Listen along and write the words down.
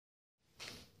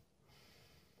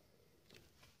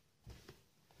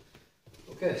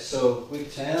Okay, so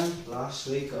week 10, last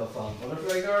week of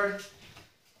butterfly guard.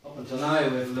 Up until now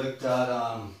we've looked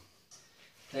at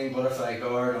playing butterfly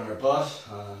guard on your butt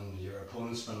and your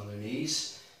opponent's been on their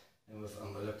knees. And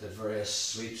we looked at various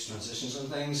sweeps, transitions and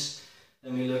things.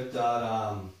 Then we looked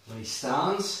at when he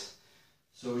stands.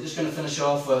 So we're just going to finish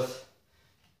off with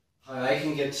how I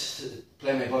can get to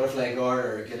play my butterfly guard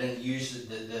or get in, use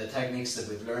the techniques that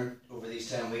we've learned over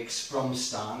these 10 weeks from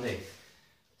standing.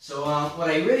 So what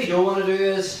I really don't want to do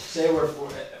is, say we're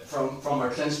from our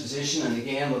clinch position, and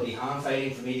again we'll be hand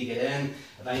fighting for me to get in.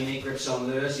 If I make grips on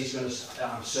Lewis, he's going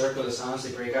to circle his hands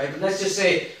to break out. But let's just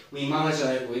say we manage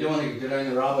it. We don't want to go down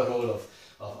the rabbit hole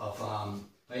of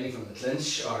fighting from the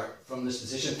clinch or from this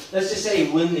position. Let's just say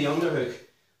I win the underhook.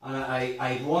 And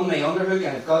I won my underhook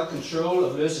and I've got control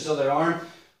of Lewis's other arm.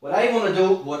 What I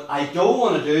don't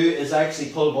want to do is actually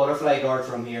pull butterfly guard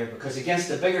from here, because against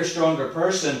the bigger, stronger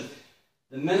person,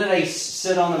 the minute I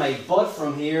sit onto my butt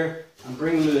from here and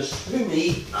bring Lewis through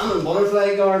me, I'm in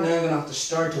butterfly guard. Now I'm going to have to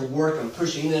start to work on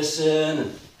pushing this in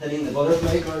and hitting the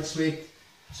butterfly guard sweep.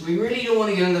 So we really don't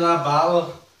want to get into that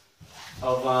battle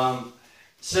of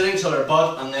sitting till our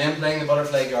butt and then playing the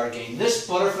butterfly guard game. This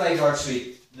butterfly guard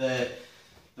sweep, the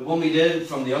one we did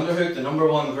from the underhook, the number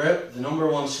one grip, the number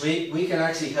one sweep, we can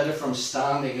actually hit it from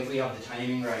standing if we have the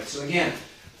timing right. So again,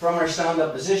 from our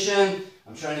stand-up position,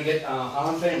 I'm trying to get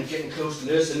hand fight and getting close to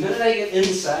Lewis. The minute I get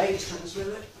inside,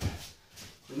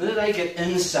 the minute I get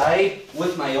inside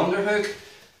with my underhook,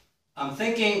 I'm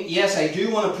thinking, yes, I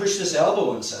do want to push this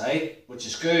elbow inside, which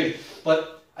is good,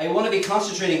 but I want to be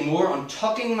concentrating more on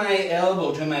tucking my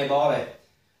elbow to my body.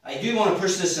 I do want to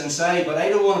push this inside, but I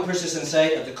don't want to push this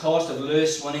inside at the cost of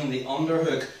Lewis winning the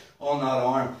underhook on that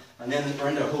arm. And then we're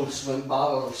in the whole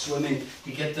battle of swimming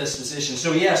to get this position.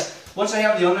 So yes, once I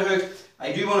have the underhook,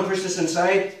 I do want to push this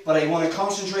inside, but I want to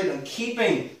concentrate on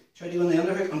keeping, try to win the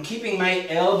underhook, on keeping my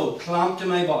elbow clamped to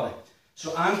my body.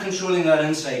 So I'm controlling that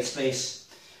inside space.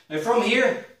 Now from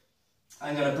here,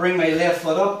 I'm going to bring my left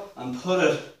foot up and put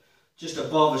it just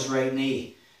above his right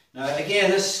knee. Now again,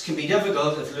 this can be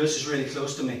difficult if Lewis is really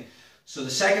close to me. So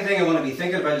the second thing I want to be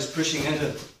thinking about is pushing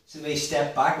into, so I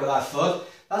step back with that foot.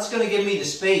 That's going to give me the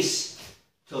space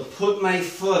to put my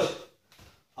foot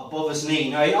above his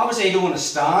knee. Now obviously I don't want to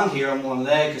stand here on one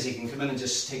leg because he can come in and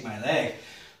just take my leg.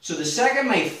 So the second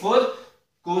my foot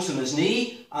goes on his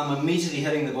knee, I'm immediately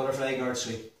hitting the butterfly guard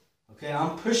sweep. Okay,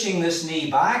 I'm pushing this knee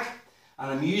back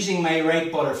and I'm using my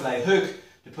right butterfly hook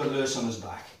to put Lewis on his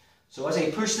back. So as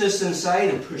I push this inside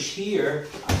and push here,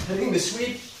 I'm hitting the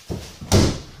sweep,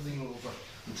 pulling over,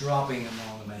 and dropping him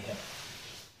onto my hip.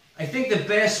 I think the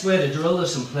best way to drill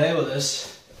this and play with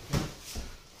this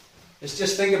is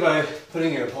just think about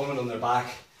putting your opponent on their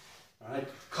back. Alright?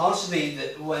 Constantly,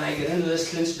 when I get into this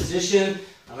clinch position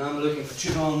and I'm looking for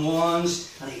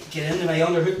 2-on-1s and I get into my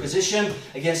underhook position,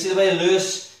 again, see the way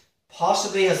Lewis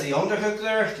possibly has the underhook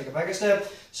there, take it back a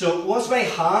step. So once my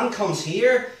hand comes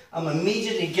here, I'm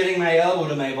immediately getting my elbow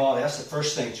to my body. That's the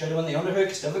first thing. Try to win the underhook,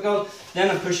 it's difficult. Then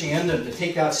I'm pushing in to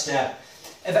take that step.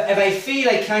 If I feel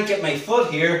I can't get my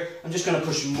foot here, I'm just going to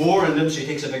push more into him so he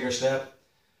takes a bigger step.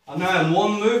 And now in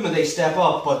one movement they step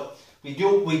up, but we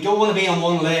don't want to be on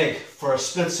one leg for a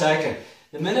split second.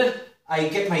 The minute I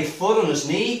get my foot on his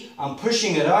knee, I'm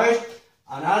pushing it out,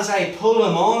 and as I pull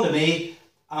him onto me,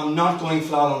 I'm not going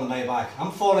flat onto my back.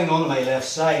 I'm falling onto my left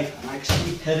side and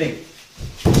actually hitting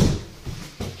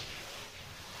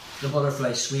the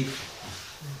butterfly sweep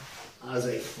as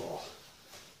I fall.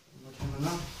 From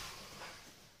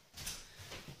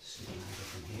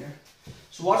here.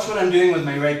 So watch what I'm doing with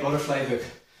my right butterfly hook.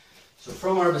 So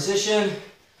from our position,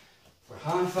 for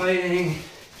hand fighting,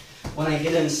 when I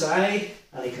get inside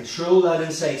and I control that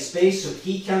inside space so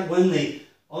he can't win the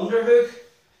underhook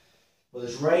with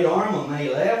his right arm on my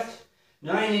left,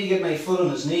 now I need to get my foot on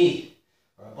his knee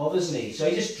or above his knee. So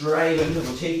I just drive into him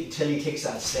until he takes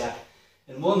that step.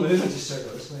 In one movement, just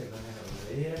circle this way,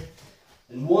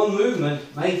 in one movement,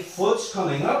 my foot's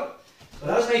coming up, but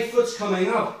as my foot's coming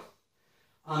up,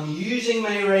 I'm using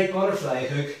my right butterfly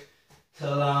hook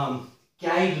to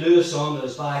guide Lewis onto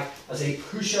his back as I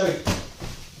push out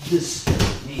this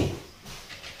knee.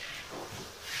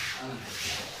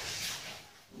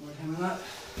 One more time on that.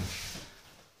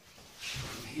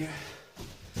 From here.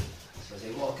 So as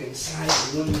I walk inside,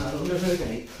 I run that underhook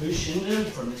and I push into him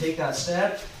for him to take that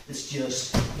step. It's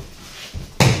just